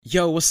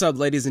Yo, what's up,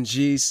 ladies and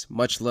G's?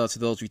 Much love to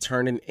those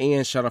returning,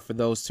 and shout out for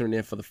those tuning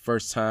in for the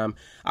first time.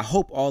 I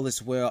hope all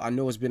is well. I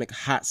know it's been a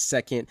hot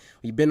second.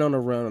 We've been on the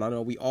run. I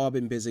know we all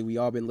been busy. We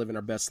all been living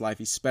our best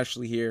life,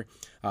 especially here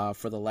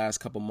for the last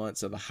couple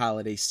months of the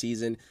holiday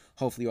season.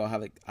 Hopefully you all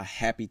have a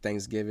happy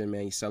Thanksgiving,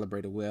 man. You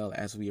celebrated well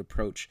as we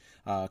approach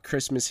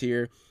Christmas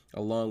here,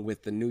 along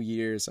with the New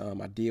Year's.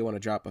 I did want to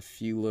drop a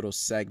few little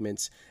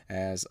segments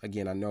as,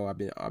 again, I know I've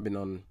been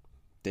on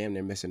damn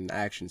near missing in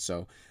action,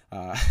 so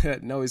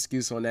no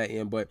excuse on that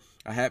end, but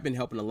I have been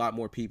helping a lot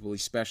more people,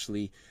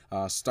 especially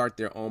start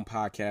their own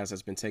podcast.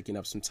 That's been taking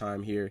up some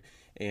time here,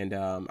 and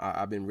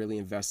I've been really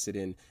invested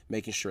in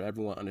making sure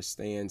everyone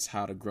understands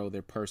how to grow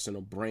their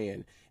personal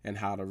brand and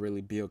how to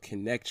really build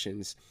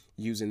connections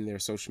using their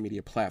social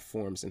media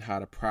platforms and how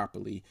to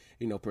properly,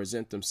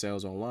 present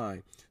themselves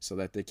online so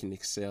that they can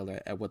excel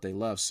at what they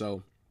love.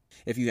 So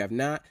if you have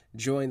not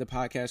joined the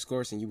podcast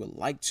course and you would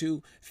like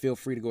to, feel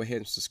free to go ahead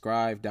and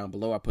subscribe. Down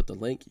below, I put the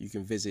link. You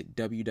can visit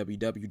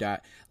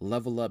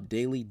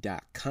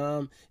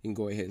www.levelupdaily.com. You can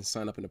go ahead and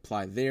sign up and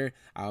apply there.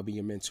 I'll be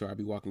your mentor. I'll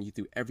be walking you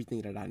through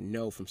everything that I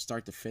know from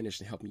start to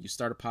finish and helping you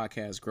start a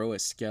podcast, grow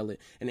it, scale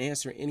it, and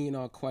answer any and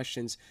all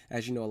questions.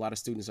 As you know, a lot of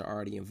students are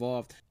already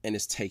involved and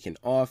it's taken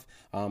off.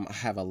 I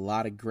have a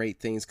lot of great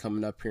things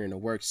coming up here in the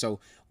works.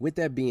 So with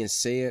that being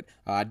said,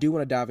 I do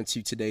want to dive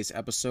into today's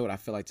episode. I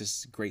feel like this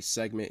is a great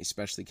segment,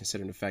 especially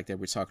considering the fact that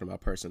we're talking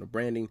about personal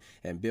branding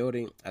and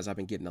building, as I've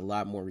been getting a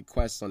lot more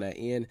requests on that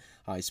end,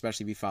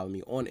 especially if you follow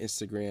me on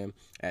Instagram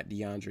at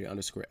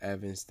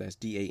DeAndre_Evans. That's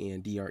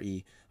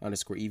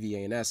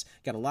DANDRE_EVANS.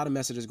 Got a lot of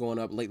messages going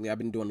up lately. I've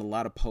been doing a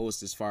lot of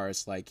posts as far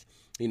as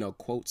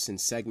quotes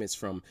and segments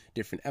from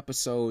different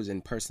episodes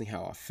and personally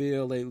how I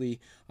feel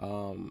lately.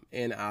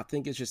 And I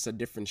think it's just a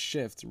different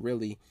shift,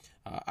 really.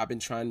 I've been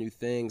trying new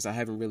things. I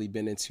haven't really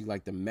been into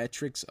the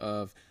metrics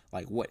of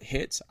what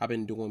hits. I've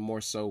been doing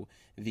more so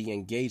the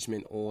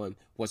engagement on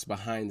what's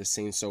behind the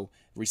scenes. So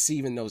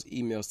receiving those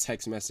emails,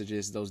 text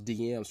messages, those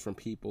DMs from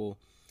people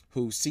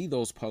who see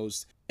those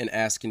posts and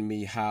asking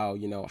me how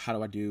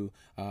do I do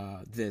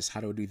this?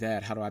 How do I do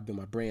that? How do I build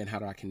my brand? How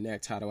do I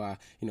connect? How do I,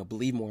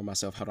 believe more in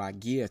myself? How do I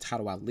give? How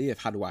do I live?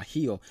 How do I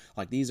heal?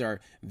 These are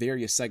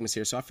various segments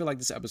here. So I feel like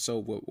this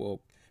episode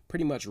will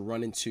pretty much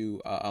run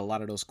into a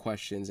lot of those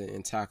questions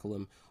and tackle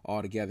them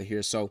all together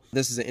here. So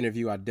this is an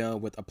interview I've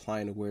done with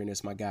Applying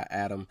Awareness, my guy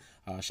Adam.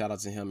 Shout out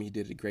to him. He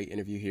did a great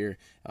interview here.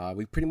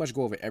 We pretty much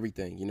go over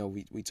everything.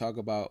 We talk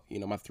about,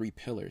 my 3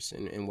 pillars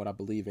and what I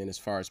believe in as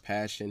far as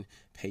passion,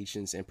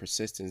 patience, and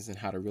persistence, and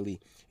how to really,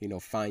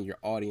 find your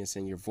audience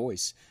and your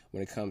voice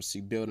when it comes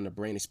to building a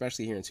brand,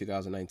 especially here in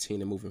 2019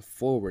 and moving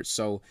forward.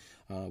 So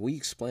we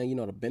explain,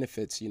 the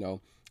benefits,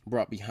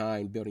 brought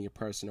behind building your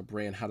personal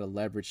brand, how to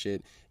leverage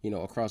it,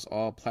 across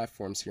all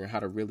platforms here, and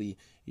how to really,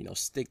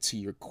 stick to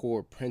your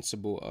core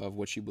principle of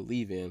what you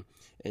believe in.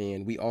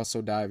 And we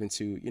also dive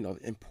into, the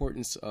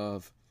importance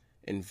of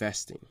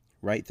investing,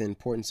 right? The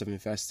importance of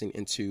investing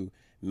into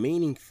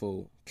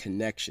meaningful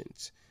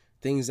connections,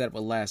 things that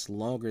will last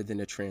longer than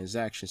a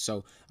transaction.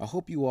 So I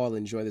hope you all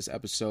enjoy this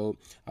episode.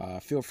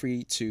 Feel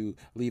free to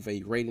leave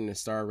a rating and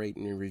star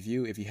rating and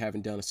review if you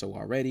haven't done so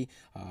already.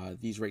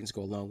 These ratings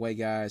go a long way,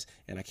 guys,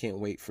 and I can't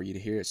wait for you to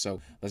hear it.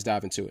 So let's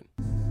dive into it.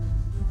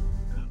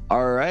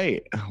 All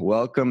right.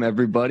 Welcome,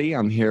 everybody.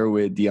 I'm here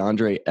with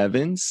DeAndre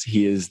Evans.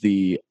 He is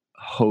the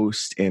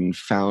host and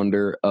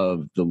founder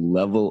of the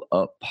Level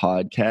Up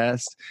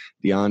podcast.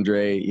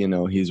 DeAndre,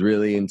 he's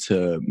really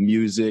into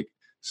music,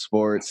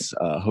 sports,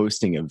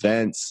 hosting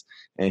events,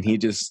 and he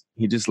just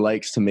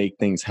likes to make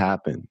things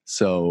happen.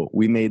 So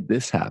we made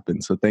this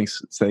happen. So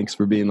thanks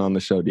for being on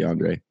the show,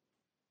 DeAndre.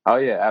 Oh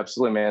yeah,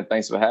 absolutely, man.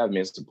 Thanks for having me.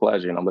 It's a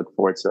pleasure, and I'm looking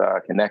forward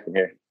to connecting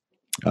here.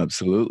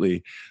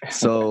 Absolutely.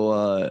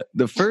 So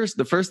the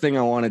first thing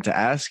I wanted to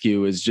ask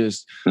you is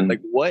just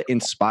what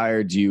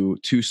inspired you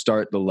to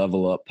start the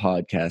Level Up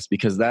podcast?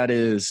 Because that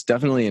is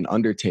definitely an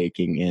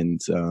undertaking, and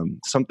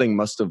something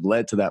must have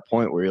led to that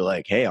point where you're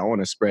like, hey, I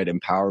want to spread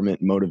empowerment,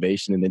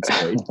 motivation, and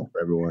inspiration for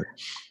everyone.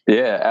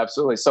 Yeah,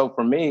 absolutely. So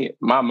for me,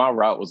 my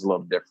route was a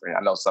little different.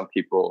 I know some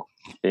people,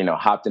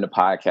 hopped into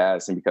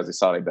podcasts and because they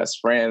saw their best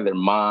friend, their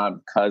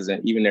mom,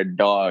 cousin, even their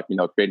dog,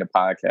 creating a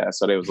podcast.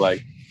 So they was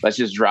like, let's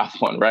just drop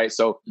one, right?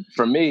 So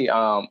for me,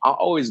 I've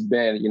always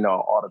been,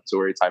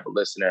 auditory type of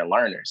listener and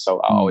learner. So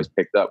I always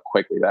picked up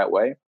quickly that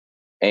way.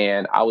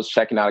 And I was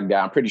checking out a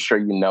guy, I'm pretty sure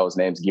his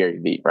name's Gary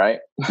Vee, right?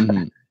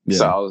 Mm-hmm. Yeah.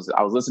 So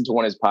I was listening to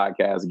one of his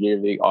podcasts, Gary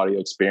Vee Audio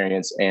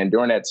Experience. And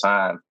during that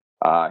time,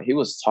 he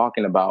was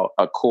talking about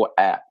a cool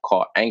app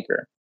called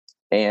Anchor.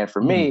 And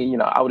for me,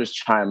 I was just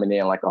chiming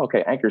in like,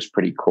 okay, Anchor's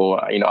pretty cool.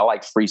 I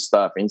like free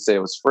stuff. And he said it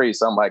was free.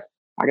 So I'm like,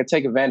 I can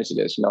take advantage of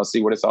this,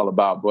 see what it's all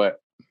about. But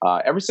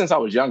ever since I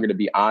was younger, to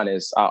be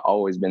honest, I've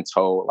always been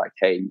told like,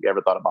 hey, you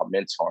ever thought about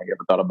mentoring? You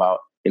ever thought about,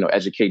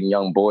 educating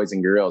young boys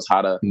and girls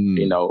how to,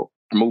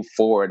 move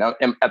forward?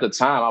 And at the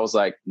time I was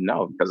like,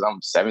 no, because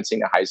I'm 17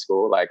 in high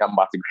school. Like I'm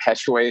about to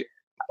graduate.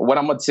 What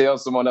I'm going to tell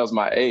someone else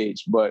my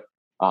age? But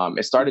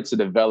it started to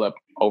develop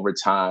over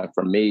time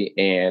for me.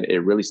 And it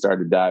really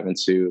started to dive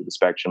into the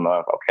spectrum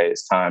of, okay,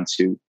 it's time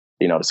to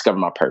discover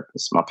my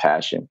purpose, my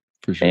passion.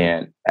 For sure.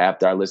 And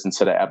after I listened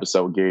to the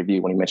episode with Gary Vee,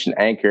 when he mentioned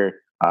Anchor,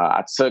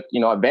 I took,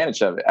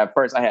 advantage of it. At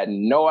first, I had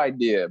no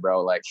idea,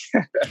 bro, like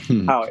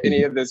how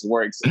any of this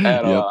works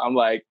at all. I'm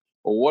like,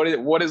 what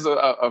is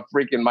a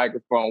freaking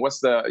microphone? What's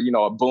the,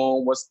 a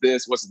boom? What's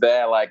this? What's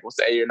that? Like, what's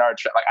the A&R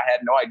track? Like, I had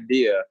no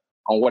idea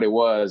on what it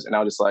was. And I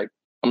was just like,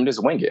 I'm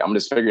just wing it. I'm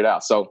just figure it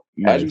out. So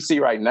as you see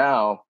right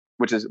now,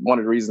 which is one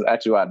of the reasons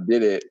actually why I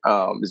did it,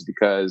 is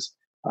because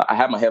I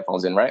have my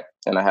headphones in, right?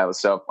 And I have a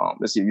cell phone.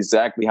 This is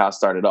exactly how I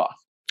started off.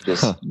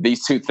 Just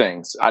these two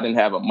things. I didn't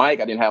have a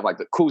mic. I didn't have like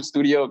the cool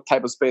studio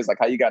type of space, like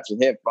how you got your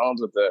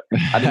headphones with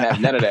I didn't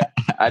have none of that.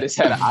 I just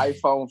had an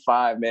iPhone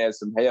 5, man,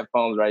 some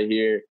headphones right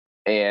here.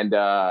 And,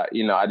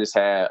 I just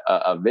had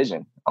a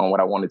vision on what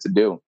I wanted to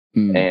do.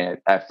 And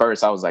at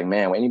first I was like,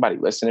 man, when anybody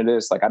listen to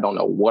this, like, I don't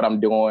know what I'm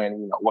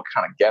doing, what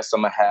kind of guests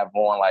I'm going to have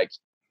on, like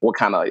what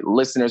kind of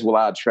listeners will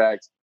I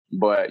attract?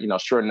 But,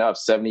 sure enough,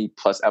 70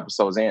 plus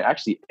episodes in,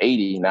 actually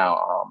 80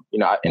 now,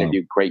 I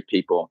interviewed great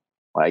people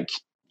like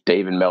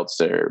David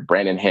Meltzer,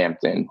 Brandon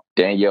Hampton,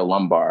 Danielle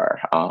Lombard,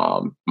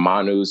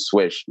 Manu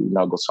Swish,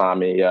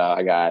 Goswami.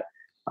 I got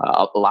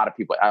a lot of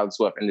people, Alex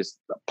Swift, and just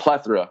a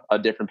plethora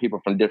of different people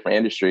from different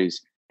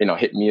industries,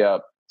 hit me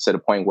up to the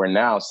point where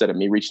now, instead of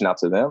me reaching out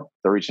to them,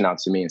 they're reaching out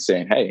to me and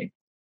saying, hey,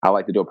 I'd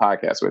like to do a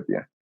podcast with you.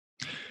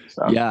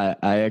 So. Yeah,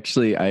 I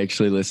actually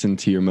listened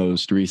to your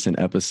most recent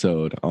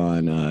episode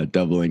on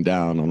doubling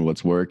down on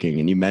what's working,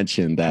 and you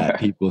mentioned that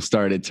people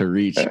started to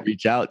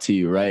reach out to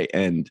you, right?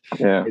 And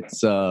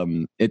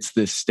it's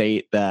this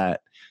state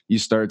that you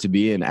start to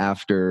be in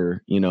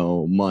after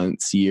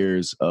months,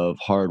 years of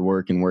hard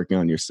work and working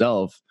on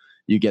yourself.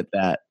 You get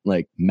that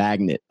like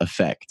magnet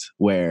effect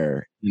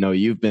where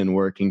you've been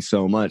working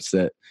so much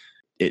that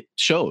it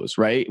shows,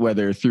 right?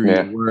 Whether through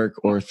your work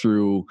or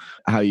through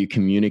how you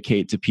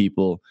communicate to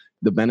people.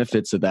 The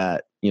benefits of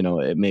that,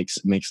 it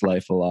makes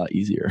life a lot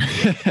easier.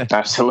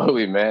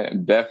 Absolutely, man.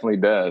 It definitely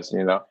does.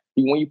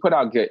 When you put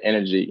out good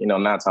energy,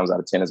 9 times out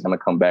of 10, it's going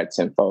to come back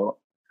tenfold.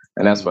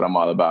 And that's what I'm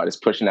all about. Is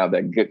pushing out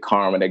that good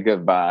karma, that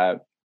good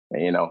vibe.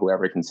 And,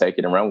 whoever can take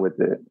it and run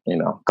with it,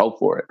 go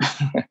for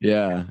it.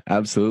 Yeah,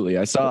 absolutely.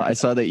 I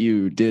saw that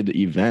you did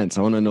events.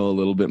 I want to know a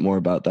little bit more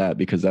about that,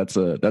 because that's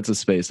a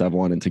space I've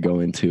wanted to go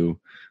into.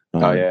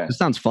 It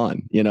sounds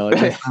fun. It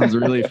just sounds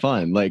really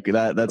fun. Like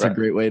that's right. A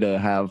great way to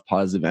have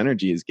positive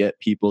energy, is get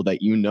people that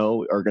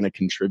are going to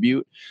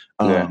contribute,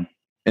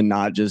 and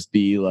not just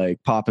be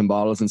like popping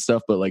bottles and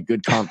stuff, but like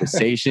good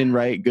conversation,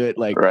 right? Good,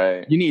 like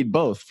you need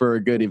both for a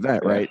good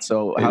event, right?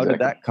 So how did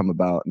that come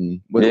about,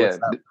 and what's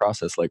that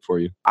process like for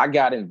you? I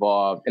got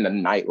involved in the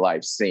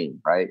nightlife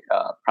scene, right?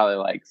 Probably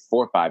like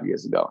 4 or 5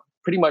 years ago,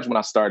 pretty much when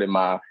I started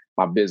my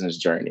business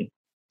journey.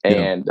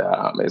 And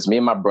it's me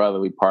and my brother,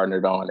 we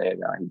partnered on it.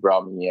 He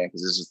brought me in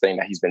because this is a thing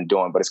that he's been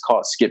doing, but it's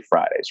called Skip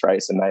Fridays, right?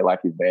 It's a nightlife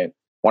event,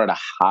 one of the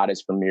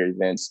hottest premier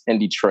events in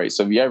Detroit.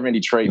 So if you're ever in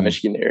Detroit,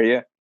 Michigan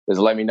area, just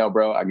let me know,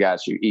 bro. I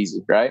got you.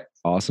 Easy, right?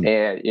 Awesome.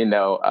 And,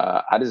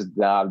 I just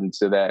dived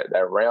into that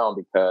realm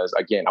because,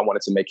 again, I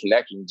wanted to make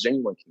connections,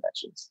 genuine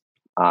connections.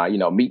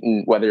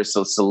 Meeting, whether it's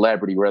a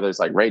celebrity, whether it's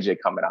like Ray J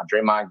coming out,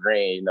 Draymond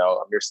Green,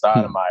 Amir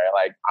Stoudemire,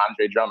 like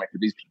Andre Drummond,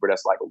 these people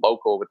that's like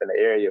local within the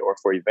area or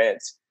for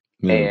events.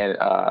 And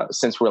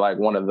since we're like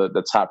one of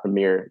the top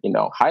premier,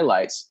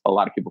 highlights, a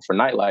lot of people for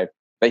nightlife,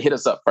 they hit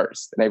us up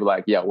first and they be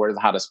like, yeah, where's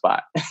the hottest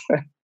spot?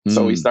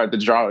 So we start to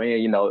draw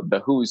in,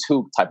 the who's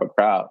who type of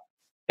crowd.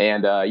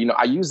 And,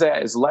 I use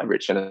that as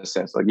leverage in a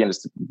sense. Again,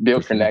 just to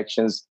build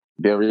connections,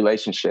 build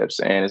relationships,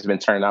 and it's been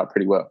turning out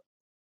pretty well.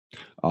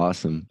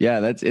 Awesome.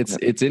 Yeah,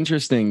 it's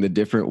interesting the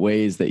different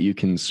ways that you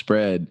can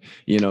spread,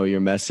 your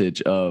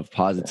message of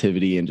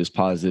positivity and just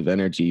positive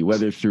energy,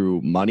 whether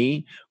through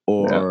money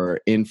or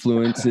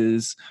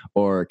influences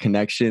or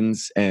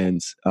connections.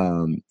 And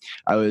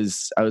I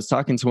was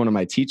talking to one of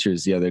my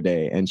teachers the other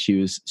day, and she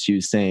was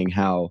saying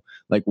how,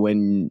 like,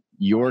 when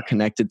you're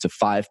connected to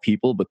 5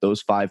 people, but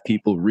those 5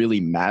 people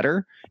really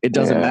matter, it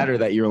doesn't matter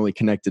that you're only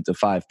connected to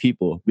 5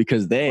 people,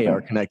 because they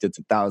are connected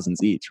to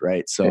thousands each,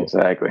 right? So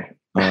exactly.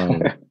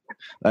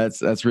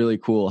 That's really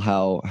cool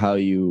how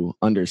you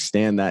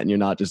understand that, and you're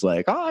not just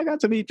like, oh, I got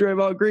to meet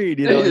Draymond Green.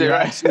 You're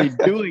actually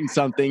doing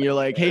something. You're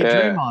like, hey,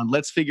 Draymond,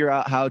 let's figure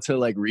out how to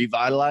like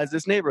revitalize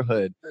this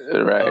neighborhood.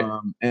 Right.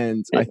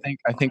 And I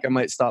think I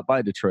might stop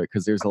by Detroit,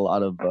 because there's a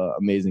lot of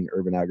amazing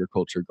urban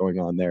agriculture going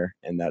on there,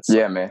 and that's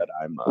man. That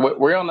I'm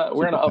we're on the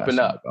up and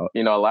up. About.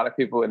 A lot of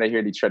people when they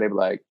hear Detroit, they be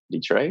like,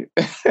 Detroit?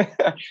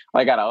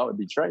 I got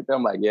Detroit.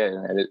 I'm like, yeah,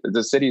 man,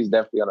 the city is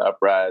definitely on the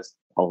uprise.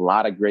 A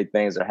lot of great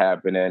things are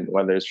happening,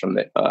 whether it's from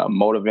the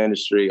motive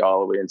industry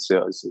all the way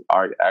into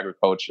art,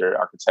 agriculture,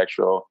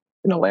 architectural,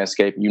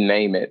 landscape, you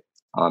name it.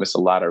 It's a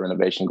lot of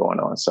renovation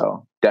going on.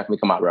 So definitely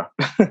come out, bro.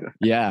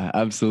 Yeah,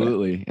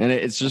 absolutely. And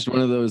it's just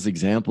one of those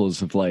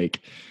examples of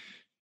like,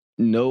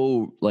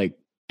 no like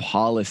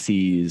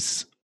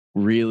policies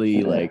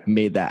really like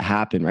made that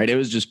happen, right? It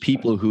was just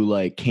people who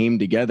like came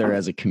together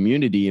as a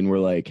community and were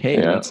like,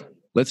 hey,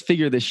 let's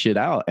figure this shit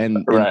out.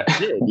 And right.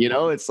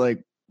 It's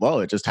like, well,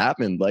 it just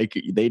happened. Like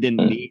they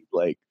didn't need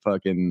like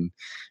fucking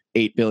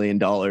 $8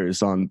 billion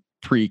on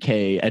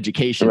pre-K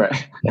education.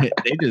 Right. They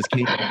just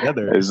came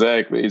together.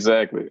 Exactly.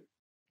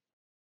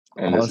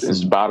 And Awesome.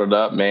 it's bottled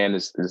up, man.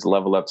 It's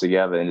level up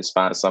together and just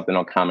find something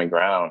on common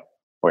ground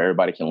where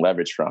everybody can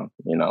leverage from.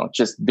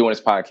 Just doing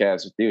this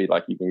podcast with you,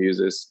 like you can use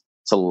this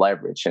to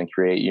leverage and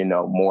create,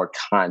 more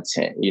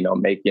content,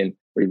 making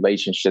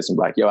relationships and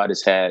be like, yo, I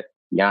just had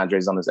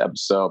DeAndre's on this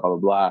episode, blah, blah,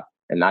 blah.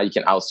 And now you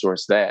can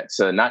outsource that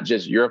to not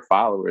just your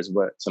followers,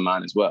 but to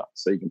mine as well.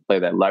 So you can play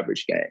that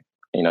leverage game.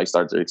 You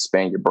start to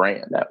expand your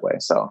brand that way.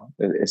 So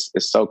it's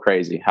so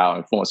crazy how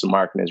influencer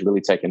marketing is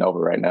really taking over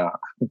right now.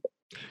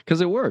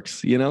 Because it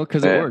works,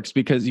 it works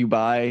because you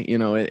buy,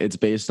 it's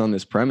based on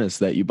this premise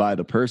that you buy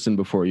the person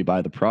before you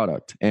buy the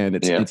product. And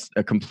it's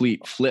a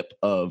complete flip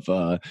of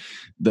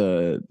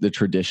the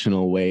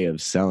traditional way of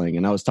selling.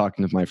 And I was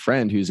talking to my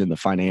friend who's in the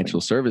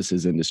financial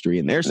services industry,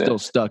 and they're still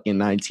stuck in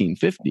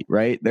 1950,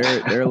 right?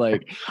 They're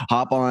like,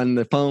 hop on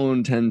the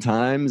phone 10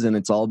 times and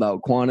it's all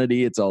about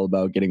quantity. It's all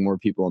about getting more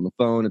people on the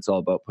phone. It's all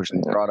about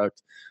pushing the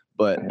product.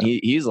 But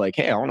he's like,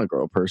 hey, I want to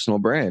grow a personal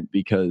brand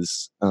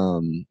because,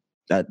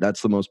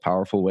 that's the most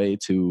powerful way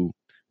to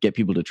get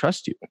people to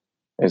trust you.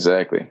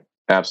 Exactly.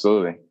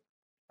 Absolutely.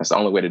 That's the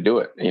only way to do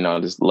it.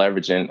 Just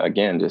leveraging,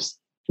 again, just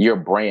your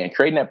brand,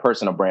 creating that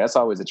personal brand. That's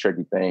always a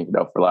tricky thing,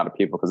 for a lot of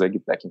people because they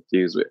get that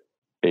confused with,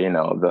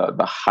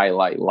 the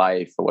highlight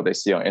life or what they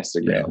see on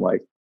Instagram. Yeah.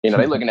 Like,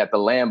 they're looking at the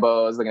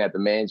Lambos, looking at the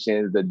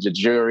mansions, the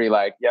jewelry,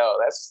 like, yo,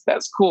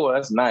 that's cool.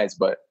 That's nice.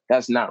 But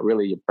that's not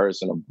really your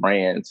personal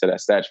brand to that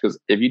stature. Because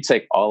if you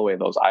take all the way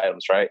those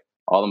items, right?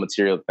 All the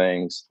material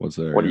things. What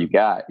do you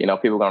got?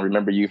 People are going to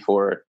remember you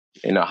for,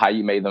 how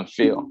you made them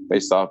feel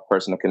based off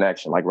personal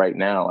connection. Like right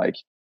now, like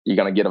you're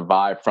going to get a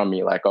vibe from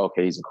me like,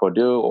 okay, he's a cool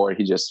dude or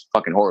he's just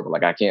fucking horrible.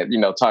 Like I can't,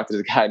 talk to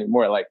this guy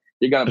anymore. Like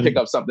you're going to pick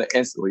up something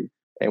instantly.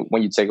 And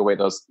when you take away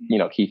those,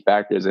 key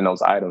factors in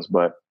those items,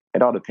 but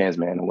it all depends,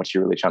 man, on what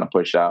you're really trying to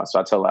push out. So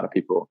I tell a lot of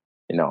people,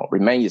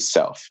 remain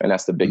yourself. And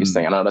that's the biggest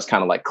thing. I know that's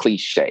kind of like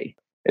cliche.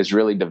 It's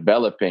really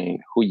developing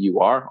who you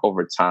are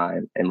over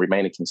time and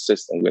remaining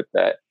consistent with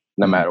that.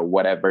 No matter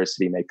what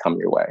adversity may come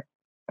your way.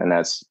 And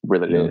that's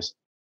really it is.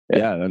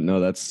 Yeah, no,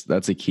 that's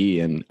a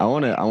key. And I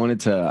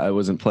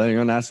wasn't planning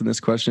on asking this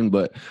question,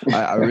 but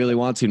I really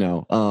want to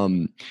know.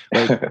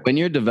 Like when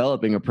you're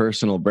developing a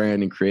personal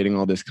brand and creating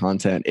all this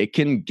content, it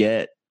can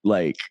get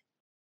like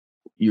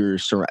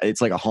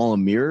it's like a hall of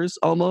mirrors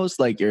almost,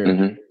 like you're,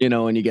 and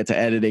you get to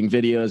editing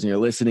videos and you're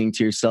listening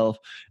to yourself.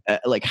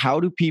 Like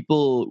how do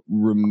people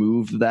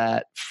remove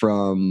that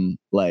from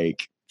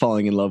like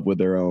falling in love with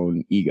their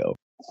own ego?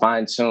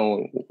 Fine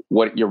tune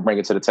what you're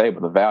bringing to the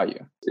table, the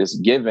value. It's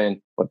given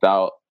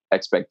without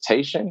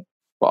expectation,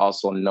 but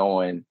also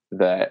knowing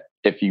that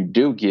if you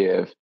do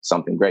give,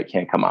 something great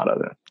can come out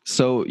of it.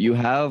 So you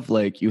have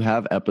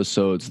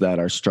episodes that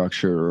are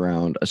structured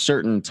around a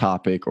certain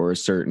topic or a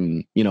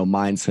certain,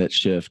 mindset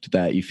shift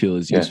that you feel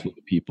is useful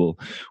to people.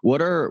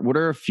 What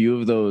are a few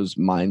of those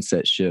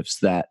mindset shifts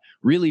that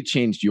really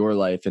changed your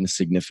life in a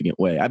significant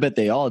way? I bet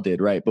they all did,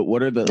 right? But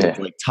what are the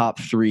like top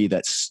 3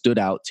 that stood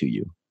out to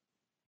you?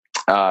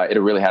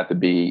 It'll really have to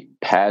be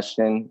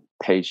passion,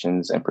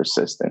 patience, and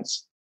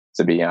persistence,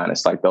 to be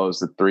honest. Like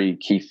those are the 3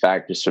 key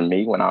factors for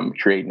me when I'm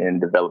creating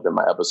and developing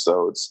my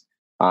episodes.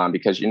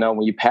 Because,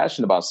 when you're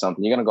passionate about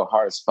something, you're going to go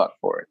hard as fuck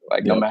for it.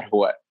 Like no matter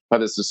what,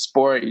 whether it's a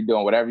sport, you're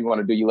doing whatever you want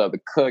to do. You love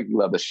to cook, you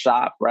love to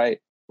shop, right?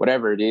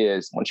 Whatever it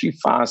is, once you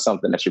find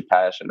something that you're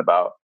passionate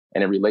about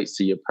and it relates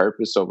to your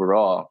purpose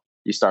overall,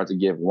 you start to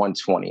give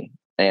 120.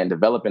 And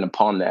developing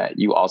upon that,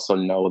 you also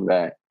know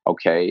that,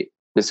 okay,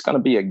 this is going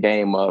to be a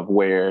game of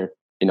where,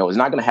 it's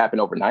not going to happen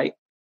overnight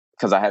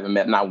because I haven't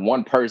met not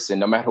one person,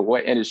 no matter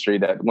what industry,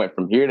 that went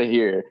from here to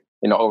here,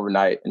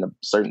 overnight in a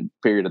certain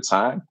period of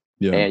time.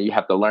 Yeah. And you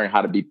have to learn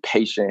how to be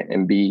patient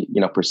and be,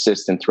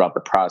 persistent throughout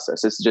the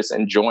process. It's just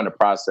enjoying the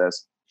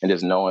process and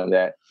just knowing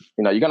that,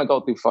 you're going to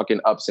go through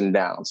fucking ups and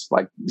downs.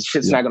 Like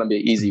shit's not going to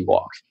be an easy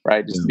walk,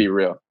 right? Just to be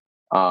real.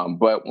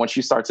 But once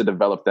you start to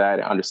develop that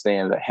and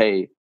understand that,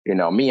 hey,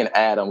 me and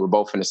Adam, we're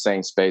both in the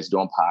same space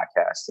doing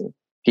podcasting.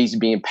 He's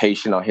being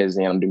patient on his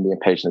end. I'm being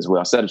patient as well.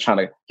 Instead of trying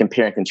to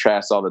compare and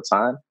contrast all the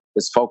time,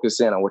 just focus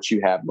in on what you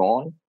have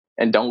going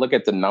and don't look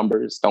at the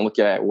numbers. Don't look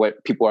at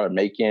what people are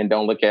making.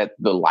 Don't look at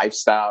the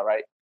lifestyle,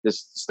 right?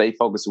 Just stay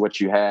focused on what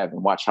you have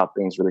and watch how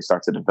things really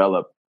start to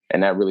develop.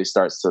 And that really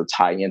starts to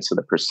tie into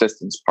the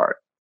persistence part.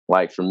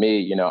 Like for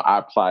me, I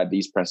applied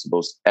these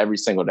principles every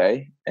single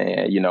day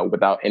and,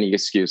 without any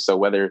excuse. So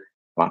whether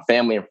my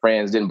family and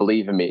friends didn't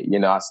believe in me,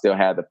 I still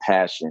had the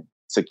passion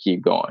to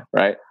keep going,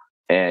 right?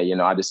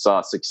 And, I just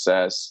saw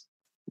success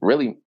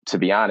really, to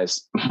be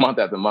honest, month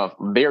after month,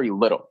 very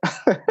little,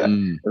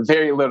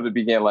 very little to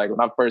begin. Like when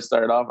I first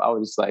started off, I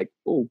was just like,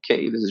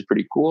 okay, this is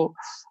pretty cool.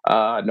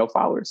 No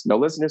followers, no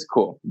listeners,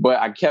 cool. But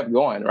I kept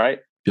going, right?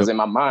 Because in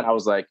my mind, I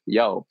was like,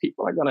 yo,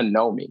 people are going to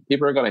know me.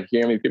 People are going to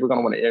hear me. People are going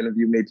to want to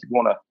interview me.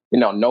 People want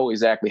to, know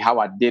exactly how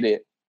I did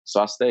it.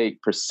 So I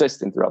stayed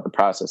persistent throughout the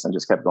process and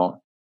just kept going.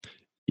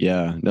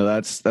 Yeah, no,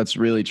 that's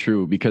really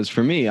true, because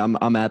for me,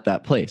 I'm at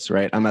that place,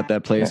 right? I'm at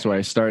that place where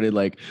I started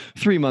like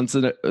 3 months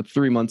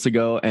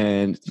ago,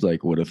 and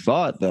like would have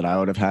thought that I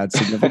would have had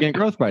significant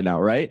growth by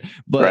now, right?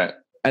 But Right.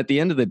 at the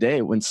end of the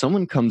day, when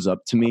someone comes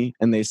up to me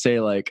and they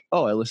say like,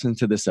 "Oh, I listened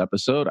to this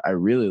episode. I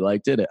really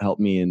liked it. It helped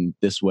me in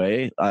this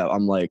way."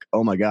 I'm like,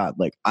 "Oh my God,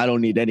 like I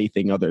don't need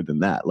anything other than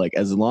that. Like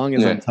as long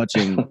as I'm Yeah.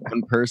 touching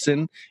one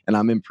person and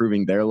I'm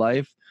improving their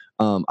life,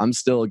 I'm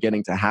still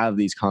getting to have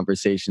these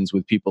conversations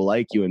with people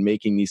like you and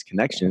making these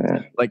connections.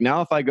 Yeah. Like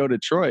now, if I go to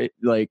Troy,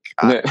 like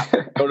I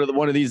Yeah. go to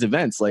one of these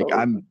events, like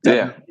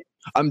Yeah.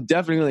 I'm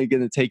definitely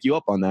going to take you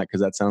up on that,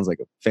 because that sounds like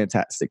a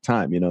fantastic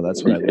time.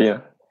 That's what I Yeah.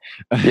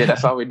 Yeah, love.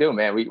 that's all we do,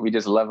 man. We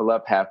just level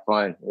up, have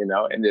fun,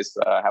 and just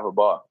have a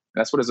ball.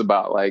 That's what it's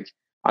about. Like,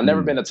 I've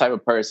never been the type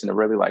of person to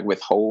really like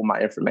withhold my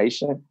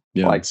information,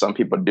 Yeah. like some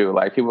people do.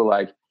 Like people are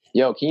like,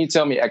 yo, can you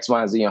tell me X, Y,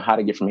 and Z on how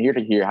to get from here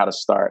to here, how to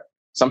start?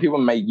 Some people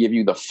may give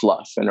you the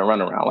fluff and the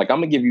runaround. Like I'm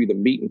gonna give you the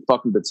meat and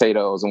fucking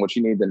potatoes and what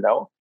you need to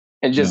know,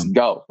 and Yeah. just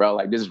go, bro.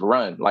 Like just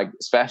run, like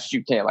as fast as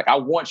you can. Like I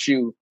want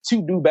you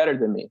to do better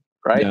than me,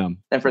 right? Yeah.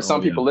 And for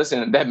some people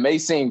listening, that may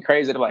seem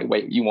crazy. They're like,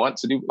 wait, you want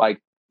to do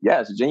like?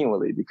 Yes,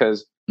 genuinely,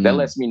 because that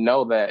lets me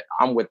know that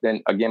I'm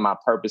within, again, my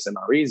purpose and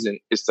my reason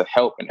is to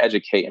help and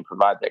educate and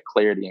provide that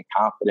clarity and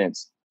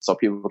confidence so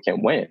people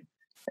can win.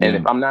 And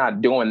if I'm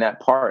not doing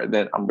that part,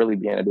 then I'm really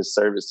being a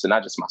disservice to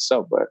not just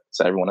myself, but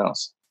to everyone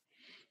else.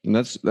 And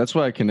that's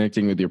why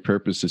connecting with your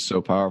purpose is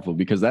so powerful,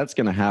 because that's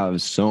going to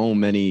have so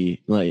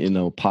many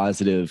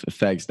positive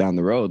effects down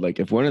the road. Like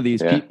if one of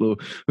these people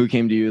who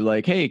came to you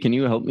like, "Hey, can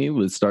you help me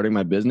with starting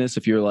my business?"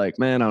 If you're like,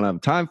 "Man, I don't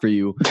have time for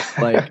you,"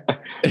 like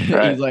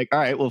he's like, "All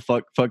right, well,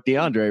 fuck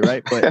DeAndre,"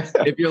 right? But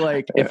if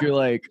you're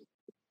like,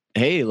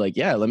 "Hey, like,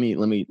 yeah,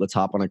 let's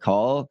hop on a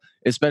call,"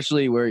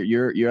 especially where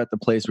you're at the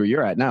place where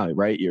you're at now,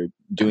 right? You're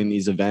doing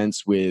these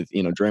events with,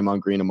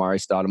 Draymond Green, Amari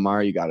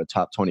Stoudemire, you got a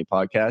top 20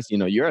 podcast,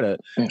 you're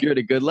at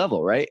a good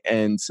level, right?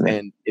 And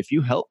if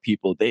you help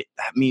people, that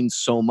means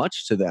so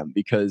much to them,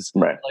 because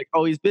like,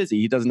 oh, he's busy,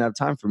 he doesn't have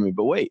time for me.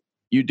 But wait,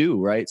 you do,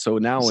 right? So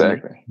now when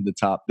you're at the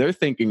top, they're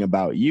thinking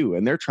about you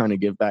and they're trying to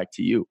give back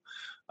to you.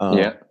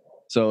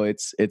 So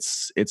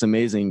it's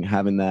amazing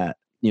having that,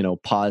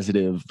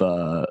 positive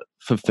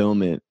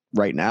fulfillment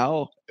right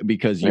now,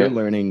 because you're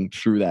learning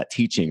through that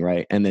teaching,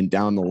 right? And then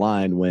down the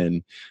line,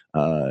 when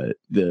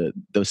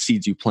those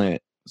seeds you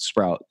plant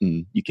sprout,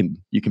 and you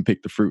can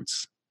pick the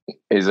fruits.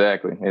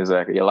 Exactly.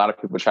 A lot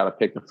of people try to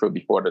pick the fruit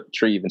before the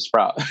tree even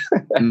sprout.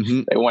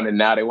 They want it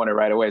now. They want it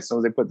right away. As soon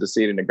as they put the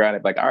seed in the ground,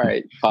 they're like, all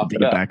right, pop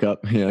it up. Back up.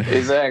 Yeah.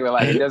 Exactly.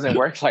 Like it doesn't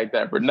work like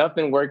that, but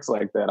nothing works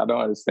like that. I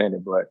don't understand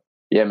it, but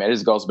yeah, man, it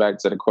just goes back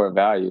to the core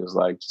values,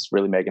 like just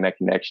really making that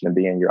connection and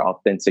being your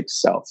authentic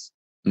self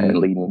and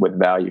leading with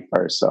value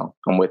first. So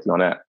I'm with you on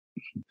that.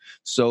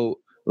 So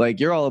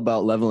like you're all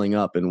about leveling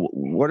up, and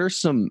what are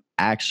some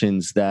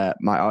actions that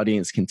my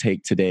audience can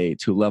take today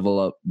to level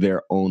up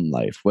their own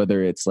life,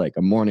 whether it's like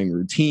a morning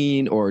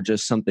routine or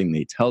just something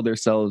they tell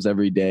themselves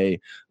every day?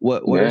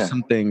 What are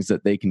some things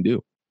that they can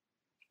do?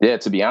 Yeah,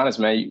 to be honest,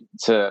 man,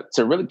 to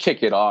really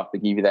kick it off, to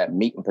give you that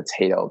meat and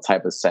potato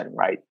type of setting,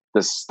 right?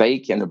 The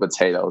steak and the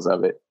potatoes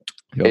of it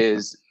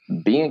is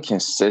being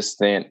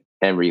consistent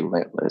and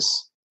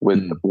relentless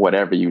with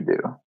whatever you do,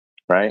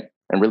 right?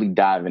 And really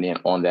diving in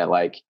on that.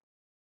 Like,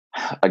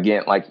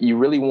 again, like you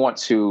really want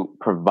to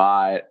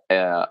provide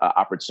an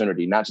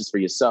opportunity, not just for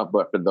yourself,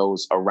 but for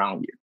those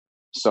around you.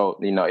 So,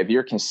 if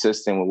you're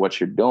consistent with what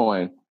you're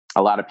doing,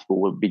 a lot of people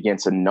will begin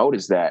to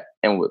notice that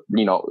and would,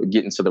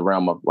 get into the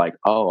realm of like,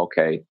 oh,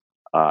 okay,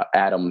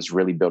 Adam's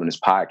really building his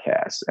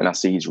podcast, and I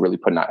see he's really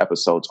putting out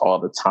episodes all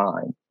the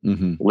time.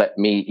 Let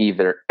me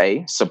either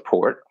A,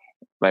 support,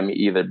 let me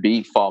either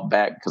B, fall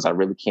back because I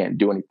really can't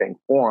do anything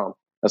for him,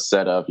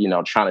 instead of,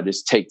 trying to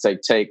just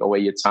take away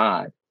your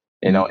time,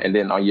 and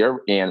then on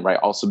your end, right,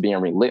 also being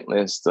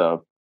relentless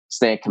of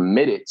staying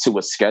committed to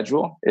a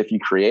schedule if you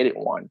created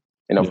one,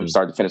 from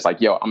start to finish,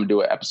 like, yo, I'm gonna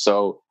do an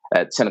episode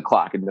at 10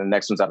 o'clock and then the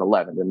next one's at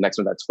 11, then the next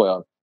one's at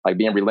 12. Like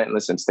being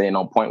relentless and staying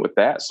on point with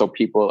that. So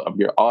people of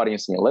your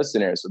audience and your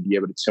listeners will be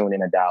able to tune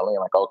in and dial in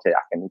like, okay, I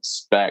can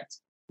expect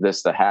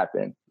this to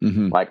happen.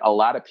 Like a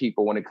lot of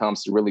people, when it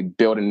comes to really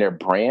building their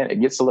brand,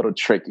 it gets a little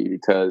tricky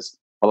because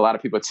a lot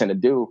of people tend to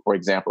do, for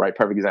example, right?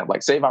 Perfect example.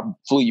 Like say if I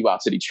flew you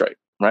out to Detroit,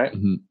 right?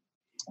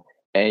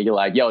 And you're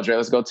like, yo, Dre,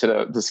 let's go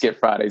to the Skip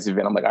Fridays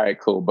event. I'm like, all right,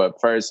 cool. But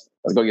first,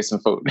 let's go get some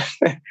food.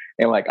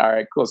 And like, all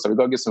right, cool. So we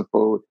go get some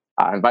food.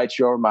 I invite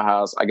you over to my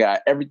house. I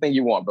got everything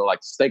you want, but like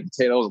steak,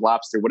 potatoes,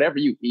 lobster, whatever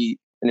you eat.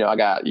 I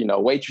got,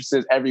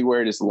 waitresses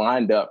everywhere just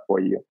lined up for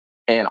you.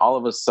 And all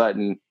of a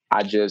sudden,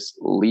 I just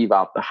leave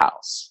out the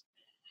house,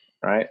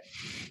 right?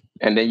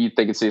 And then you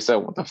thinking to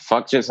yourself, what the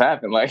fuck just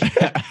happened? Like,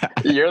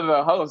 you're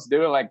the host,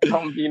 dude. Like,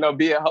 come,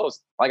 be a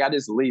host. Like, I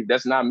just leave.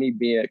 That's not me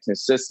being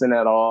consistent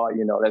at all.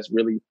 That's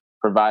really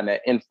providing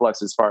that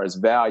influx as far as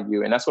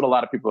value. And that's what a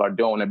lot of people are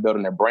doing when they're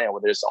building their brand,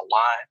 whether it's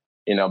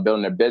online,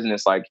 building their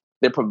business. Like,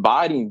 they're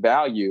providing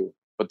value,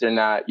 but they're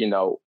not,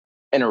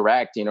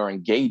 interacting or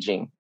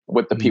engaging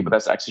with the people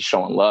that's actually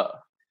showing love.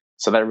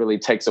 So that really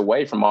takes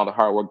away from all the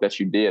hard work that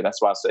you did.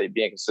 That's why I say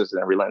being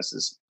consistent and relentless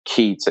is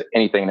key to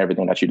anything and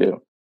everything that you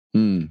do.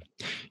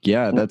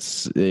 Yeah,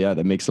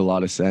 that makes a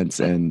lot of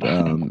sense. And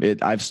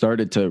I've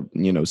started to,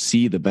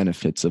 see the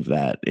benefits of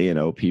that.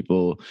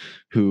 People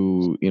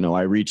who,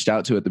 I reached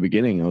out to at the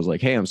beginning, I was like,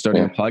 hey, I'm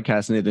starting a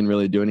podcast, and they didn't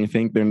really do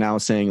anything. They're now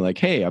saying like,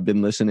 hey, I've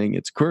been listening.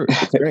 It's great.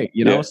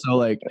 So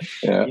like,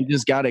 you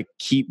just got to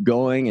keep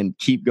going. And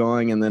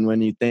then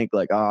when you think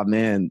like, oh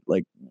man,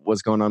 like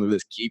what's going on with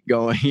this, keep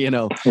going,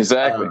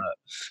 Exactly.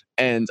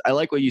 And I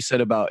like what you said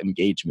about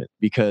engagement,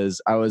 because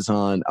I was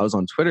on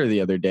Twitter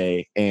the other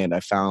day, and I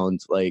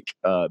found like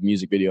a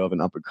music video of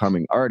an up and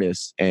coming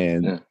artist,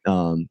 and it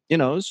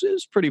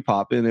was pretty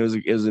poppin'. It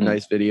was a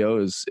nice video.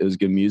 It was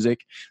good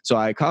music. So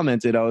I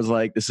commented, I was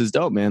like, "This is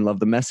dope, man.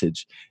 Love the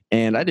message."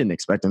 And I didn't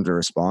expect him to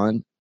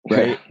respond,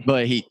 right?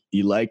 But he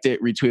liked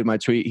it, retweeted my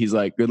tweet. He's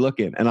like, "Good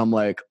looking," and I'm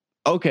like,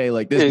 "Okay,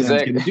 like this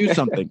man's gonna do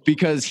something,"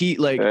 because he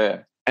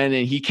like. And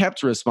then he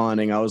kept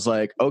responding. I was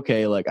like,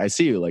 okay, like I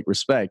see you, like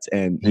respect.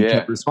 And he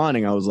kept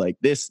responding. I was like,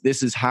 this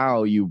is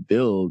how you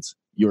build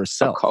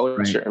yourself. A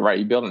culture, right?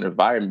 You build an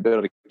environment,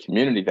 build a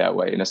community that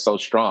way. And it's so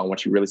strong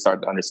once you really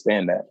start to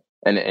understand that.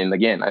 And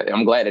again,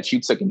 I'm glad that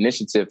you took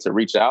initiative to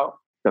reach out,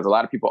 because a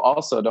lot of people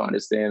also don't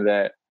understand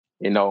that,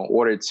 in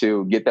order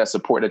to get that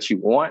support that you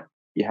want,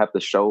 you have to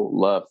show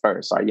love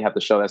first, or you have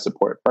to show that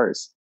support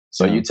first.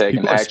 So you take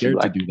an action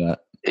like, to do that.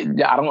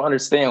 I don't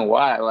understand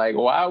why. Like,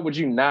 why would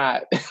you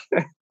not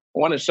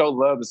want to show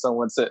love to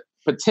someone to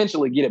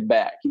potentially get it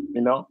back?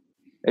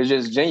 It's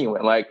just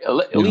genuine. Like,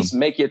 at least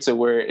make it to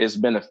where it's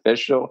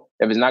beneficial.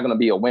 If it's not going to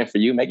be a win for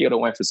you, make it a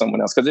win for someone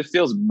else. Because it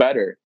feels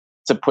better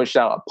to push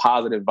out a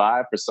positive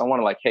vibe for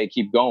someone, like, hey,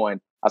 keep going.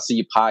 I see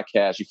you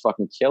podcast. You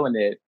fucking killing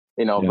it,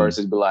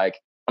 versus be like,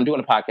 I'm doing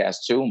a podcast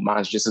too.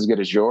 Mine's just as good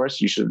as yours.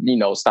 You should,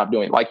 stop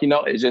doing it. Like,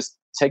 it's just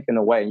taken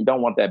away. You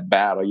don't want that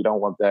battle. You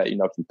don't want that,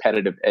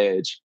 competitive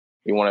edge.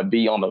 You want to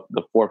be on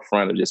the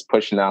forefront of just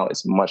pushing out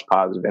as much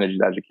positive energy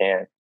as you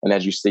can. And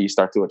as you see, you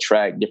start to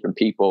attract different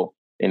people,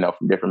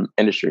 from different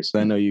industries.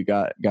 I know you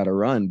got to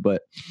run,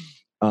 but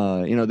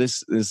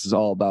this is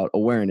all about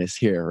awareness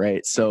here,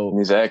 right? So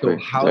exactly.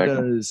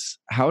 So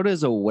how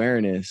does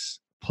awareness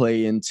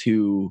play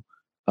into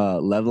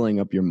leveling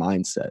up your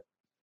mindset?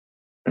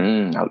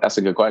 That's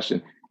a good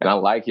question. And I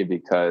like it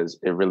because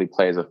it really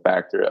plays a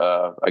factor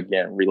of,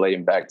 again,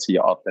 relating back to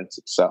your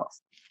authentic self.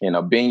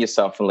 Being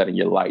yourself and letting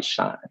your light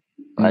shine,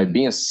 right?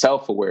 Being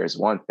self-aware is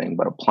one thing,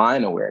 but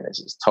applying awareness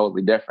is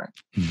totally different.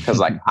 Because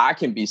like I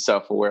can be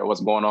self-aware of what's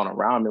going on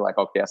around me. Like,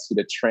 okay, I see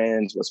the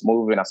trends, what's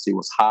moving, I see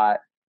what's hot,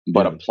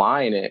 but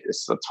applying it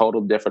is a total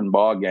different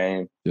ball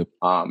game.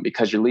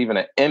 Because you're leaving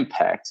an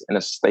impact and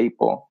a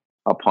staple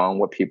upon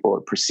what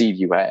people perceive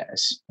you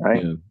as,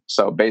 right?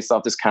 So based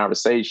off this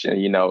conversation,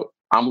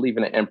 I'm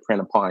leaving an imprint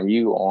upon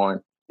you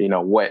on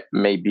what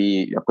may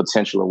be a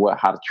potential of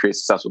how to create a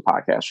successful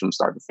podcast from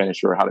start to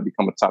finish, or how to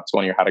become a top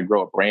 20, or how to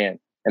grow a brand.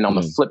 And on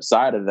the flip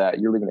side of that,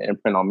 you're leaving an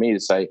imprint on me to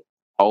say,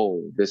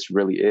 oh, this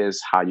really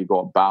is how you go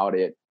about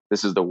it.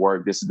 This is the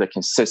work. This is the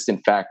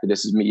consistent factor.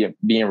 This is me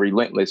being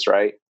relentless,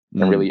 right?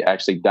 And really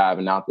actually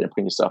diving out there and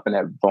putting yourself in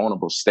that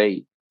vulnerable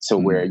state to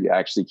where you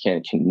actually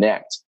can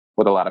connect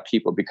with a lot of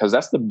people. Because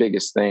that's the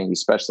biggest thing,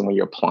 especially when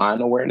you're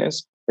applying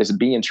awareness, is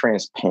being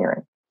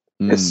transparent.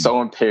 It's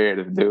so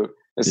imperative, dude.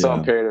 It's so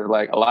imperative.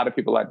 Like, a lot of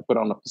people like to put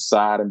on a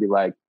facade and be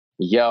like,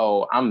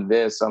 yo, I'm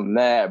this, I'm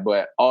that.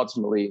 But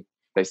ultimately,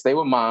 they stay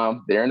with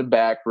mom. They're in the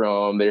back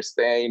room. They're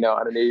staying,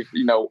 underneath,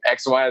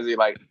 X, Y, Z.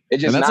 Like,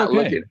 it's just not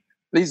looking.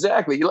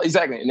 Exactly.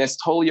 And that's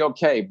totally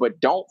okay. But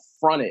don't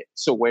front it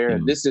to where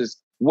this is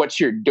what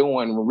you're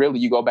doing. Really,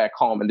 you go back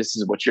home and this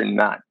is what you're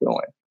not doing.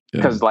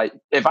 Because like,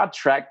 if I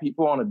track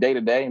people on a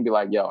day-to-day and be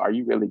like, yo, are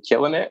you really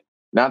killing it?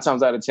 9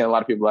 times out of 10, a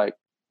lot of people are like,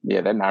 yeah,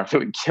 they're not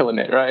really killing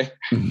it, right?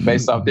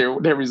 Based off their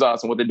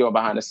results and what they're doing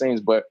behind the scenes.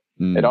 But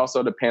it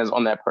also depends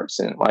on that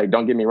person. Like,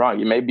 don't get me wrong.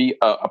 You may be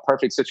a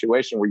perfect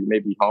situation where you may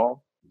be home,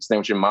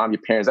 staying with your mom,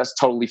 your parents. That's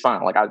totally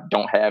fine. Like, I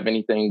don't have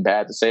anything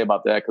bad to say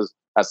about that, because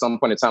at some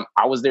point in time,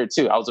 I was there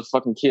too. I was a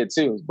fucking kid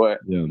too. But,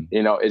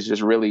 it's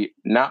just really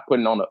not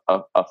putting on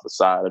a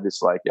facade of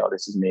just like, yo,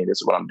 this is me. This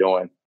is what I'm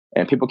doing.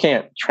 And people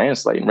can't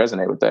translate and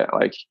resonate with that.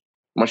 Like,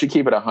 once you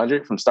keep it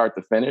 100 from start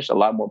to finish, a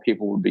lot more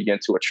people will begin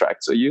to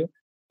attract to you.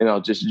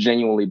 Just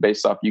genuinely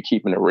based off you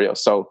keeping it real.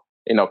 So,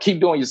 keep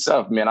doing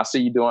yourself, man. I see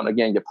you doing,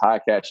 again, your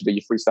podcast, you do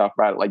your freestyle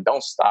Friday. Like,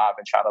 don't stop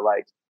and try to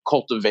like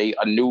cultivate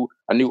a new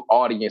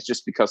audience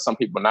just because some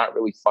people are not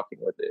really fucking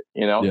with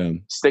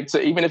it, Stick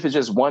to, even if it's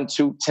just 1,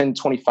 2, 10,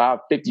 25,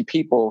 50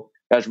 people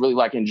that's really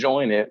like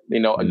enjoying it,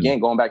 again,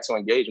 going back to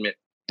engagement,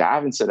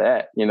 dive into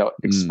that,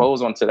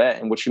 expose onto that.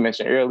 And what you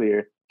mentioned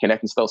earlier,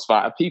 connecting to those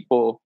 5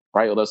 people,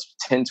 right? Or those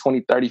 10,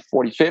 20, 30,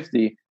 40,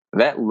 50,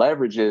 that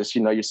leverages,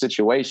 your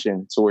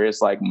situation to where it's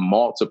like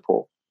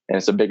multiple and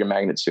it's a bigger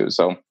magnitude.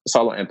 So it's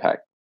all an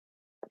impact.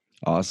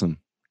 Awesome.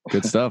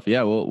 Good stuff.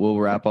 Yeah, we'll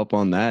wrap up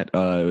on that.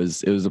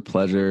 It was a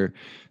pleasure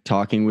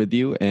talking with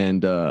you,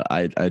 and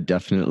I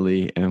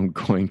definitely am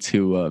going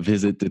to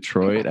visit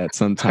Detroit at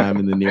some time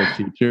in the near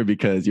future,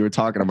 because you were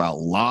talking about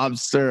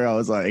lobster. I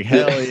was like,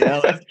 hell yeah,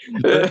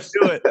 let's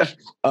do it.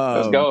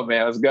 Let's go,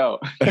 man. Let's go.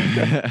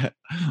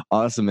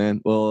 Awesome,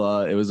 man.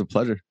 Well, it was a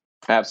pleasure.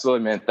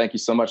 Absolutely, man. Thank you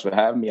so much for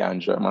having me. I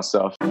enjoyed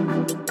myself.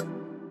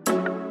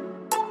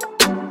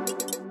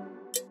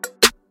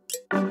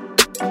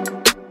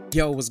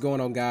 Yo, what's going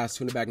on, guys?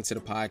 Tuning back into the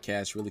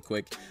podcast really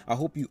quick. I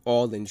hope you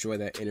all enjoy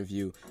that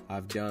interview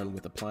I've done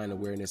with Applying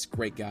Awareness.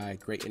 Great guy,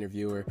 great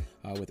interviewer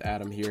with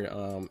Adam here.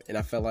 And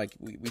I felt like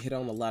we hit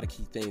on a lot of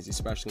key things,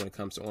 especially when it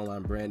comes to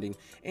online branding.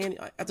 And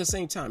at the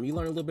same time, you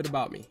learn a little bit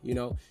about me. You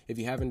know, if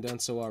you haven't done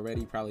so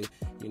already, probably,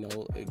 you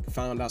know,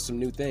 found out some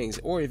new things.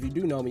 Or if you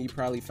do know me, you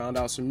probably found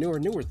out some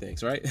newer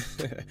things, right?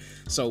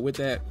 So with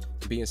that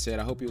being said,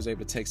 I hope you was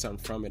able to take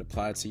something from it,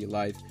 apply it to your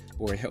life,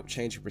 or help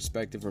change your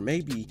perspective. Or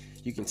maybe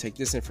you can take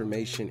this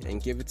information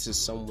and give it to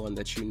someone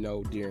that you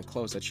know dear and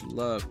close, that you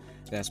love,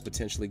 that's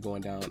potentially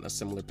going down a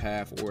similar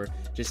path or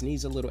just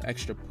needs a little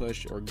extra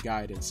push or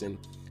guidance. And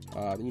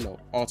you know,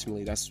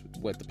 ultimately that's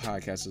what the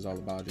podcast is all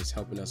about, just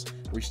helping us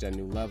reach that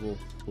new level,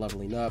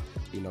 leveling up,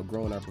 you know,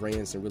 growing our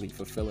brands and really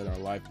fulfilling our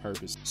life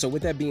purpose. So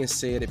with that being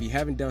said, if you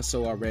haven't done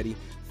so already,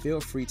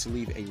 feel free to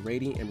leave a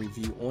rating and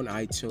review on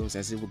iTunes,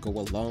 as it will go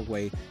a long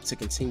way to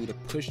continue to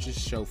push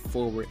this show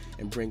forward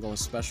and bring on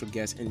special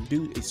guests and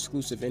do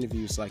exclusive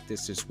interviews like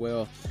this as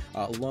well.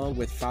 Along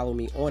with follow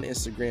me on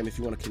Instagram if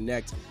you want to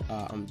connect.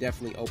 I'm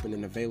definitely open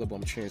and available.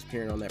 I'm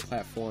transparent on that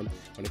platform.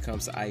 When it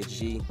comes to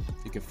IG,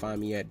 you can find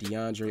me at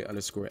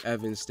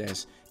DeAndre_Evans.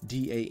 That's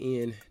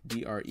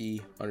DANDRE_EVANS.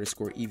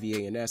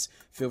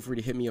 Feel free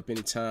to hit me up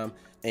anytime.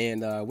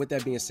 And with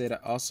that being said,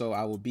 also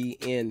I will be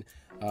in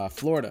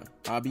Florida.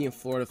 I'll be in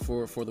Florida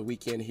for the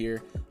weekend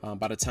here.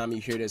 By the time you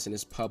hear this and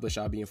it's published,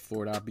 I'll be in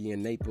Florida. I'll be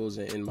in Naples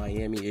and in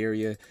Miami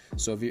area.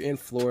 So if you're in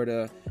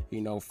Florida,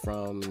 you know,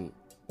 from,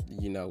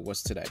 you know,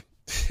 what's today?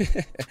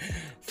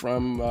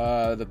 From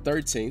the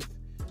 13th,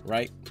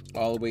 right,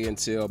 all the way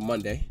until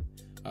Monday,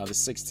 the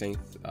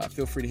 16th,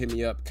 feel free to hit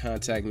me up,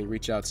 contact me,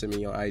 reach out to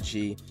me on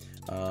IG.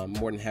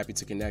 More than happy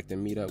to connect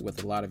and meet up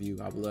with a lot of you.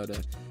 I would love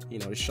to, you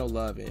know, to show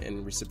love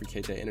and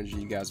reciprocate that energy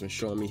you guys have been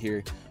showing me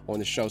here on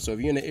the show. So if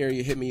you're in the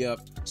area, hit me up.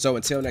 So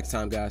until next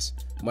time, guys,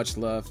 much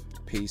love,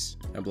 peace,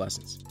 and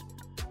blessings.